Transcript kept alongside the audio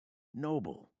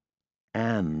noble,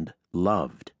 and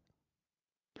loved.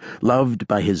 Loved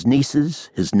by his nieces,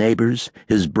 his neighbors,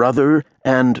 his brother,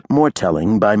 and, more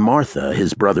telling, by Martha,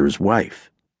 his brother's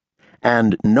wife.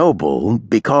 And noble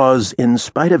because, in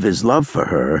spite of his love for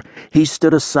her, he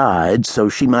stood aside so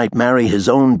she might marry his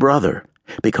own brother,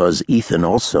 because Ethan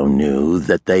also knew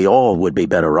that they all would be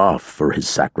better off for his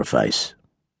sacrifice.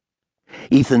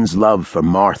 Ethan's love for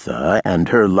Martha and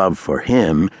her love for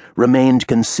him remained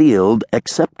concealed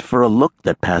except for a look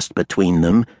that passed between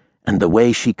them and the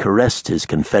way she caressed his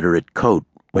Confederate coat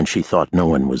when she thought no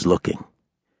one was looking.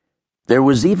 There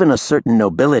was even a certain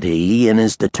nobility in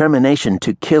his determination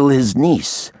to kill his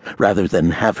niece rather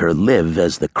than have her live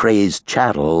as the crazed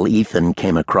chattel Ethan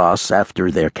came across after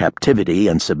their captivity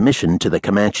and submission to the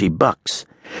Comanche bucks,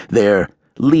 their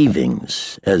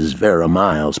leavings, as Vera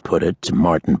Miles put it to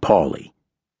Martin Pawley.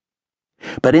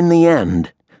 But in the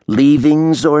end,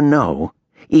 leavings or no,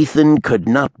 Ethan could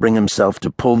not bring himself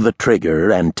to pull the trigger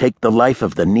and take the life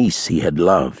of the niece he had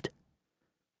loved.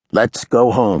 "Let's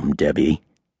go home, Debbie,"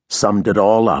 summed it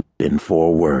all up in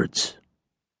 4 words.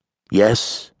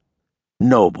 Yes,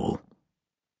 noble.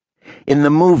 In the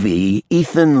movie,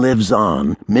 Ethan lives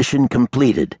on, mission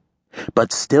completed,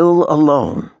 but still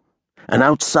alone, an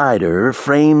outsider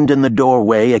framed in the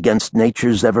doorway against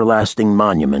nature's everlasting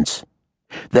monuments.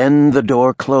 Then the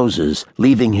door closes,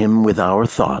 leaving him with our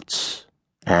thoughts,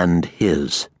 and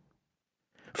his.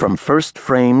 From first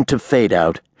frame to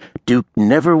fade-out, Duke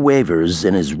never wavers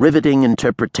in his riveting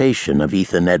interpretation of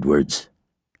Ethan Edwards,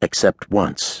 except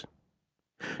once.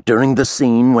 During the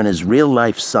scene when his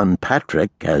real-life son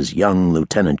Patrick, as young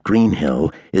Lieutenant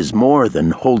Greenhill, is more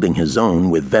than holding his own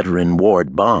with veteran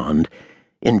Ward Bond,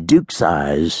 in Duke's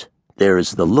eyes there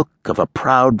is the look of a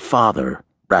proud father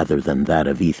rather than that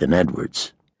of Ethan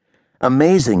Edwards.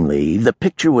 Amazingly, the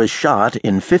picture was shot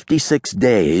in 56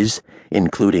 days,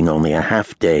 including only a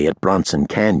half day at Bronson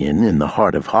Canyon in the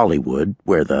heart of Hollywood,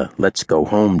 where the "Let's Go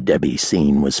Home, Debbie"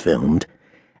 scene was filmed,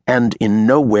 and in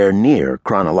nowhere near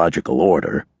chronological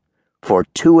order, for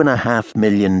 $2.5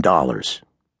 million.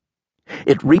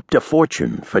 It reaped a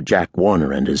fortune for Jack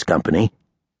Warner and his company.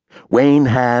 Wayne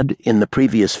had, in the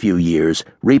previous few years,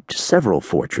 reaped several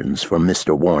fortunes from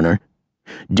Mr. Warner.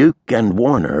 Duke and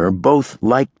Warner both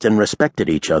liked and respected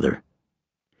each other.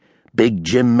 Big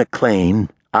Jim McLean,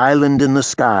 Island in the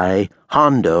Sky,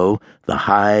 Hondo, the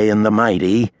High and the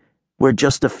Mighty, were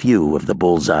just a few of the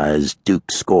bullseyes Duke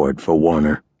scored for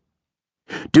Warner.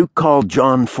 Duke called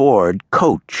John Ford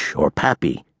Coach or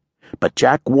Pappy, but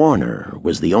Jack Warner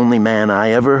was the only man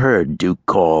I ever heard Duke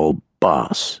call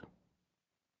Boss.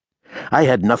 I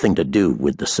had nothing to do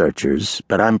with the Searchers,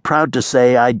 but I'm proud to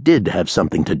say I did have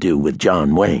something to do with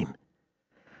John Wayne.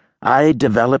 I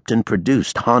developed and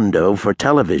produced Hondo for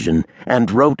television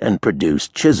and wrote and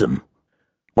produced Chisholm.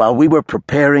 While we were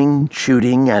preparing,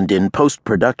 shooting, and in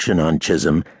post-production on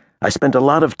Chisholm, I spent a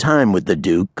lot of time with the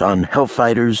Duke on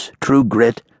Hellfighters, True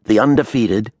Grit, The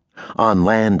Undefeated, on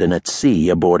land and at sea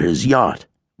aboard his yacht,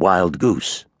 Wild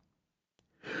Goose.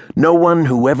 No one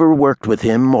who ever worked with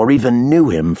him or even knew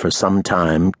him for some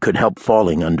time could help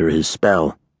falling under his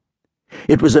spell.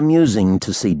 It was amusing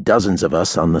to see dozens of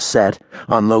us on the set,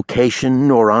 on location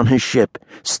or on his ship,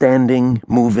 standing,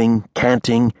 moving,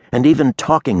 canting, and even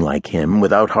talking like him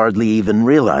without hardly even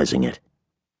realizing it.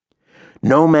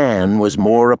 No man was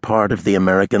more a part of the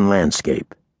American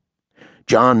landscape.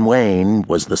 John Wayne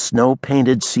was the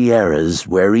snow-painted Sierras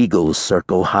where eagles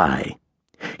circle high.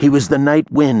 He was the night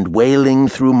wind wailing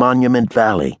through Monument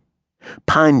Valley,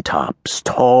 pine tops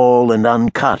tall and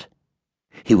uncut.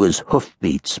 He was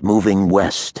hoofbeats moving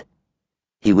west.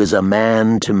 He was a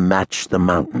man to match the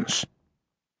mountains.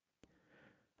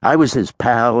 I was his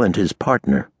pal and his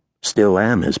partner, still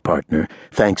am his partner,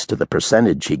 thanks to the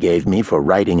percentage he gave me for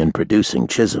writing and producing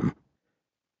Chisholm.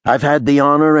 I've had the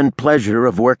honor and pleasure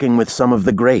of working with some of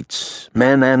the greats,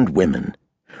 men and women.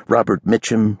 Robert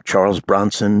Mitchum, Charles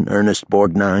Bronson, Ernest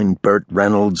Borgnine, Burt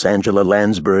Reynolds, Angela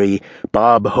Lansbury,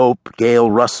 Bob Hope, Gail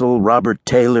Russell, Robert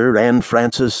Taylor, Anne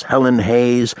Francis, Helen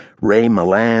Hayes, Ray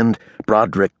Milland,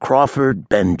 Broderick Crawford,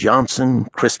 Ben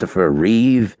Jonson, Christopher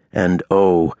Reeve, and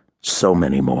oh, so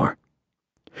many more.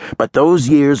 But those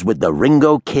years with the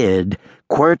Ringo Kid,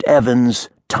 Quirt Evans,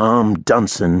 Tom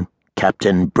Dunson,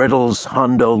 Captain Brittles,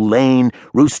 Hondo Lane,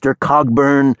 Rooster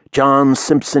Cogburn, John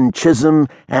Simpson Chisholm,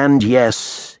 and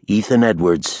yes, Ethan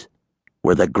Edwards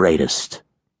were the greatest.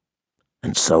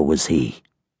 And so was he.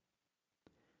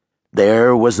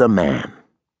 There was a man.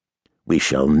 We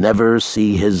shall never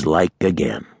see his like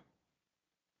again.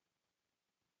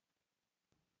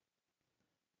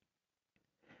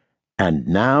 And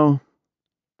now,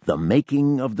 The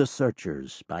Making of the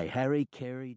Searchers by Harry Carey.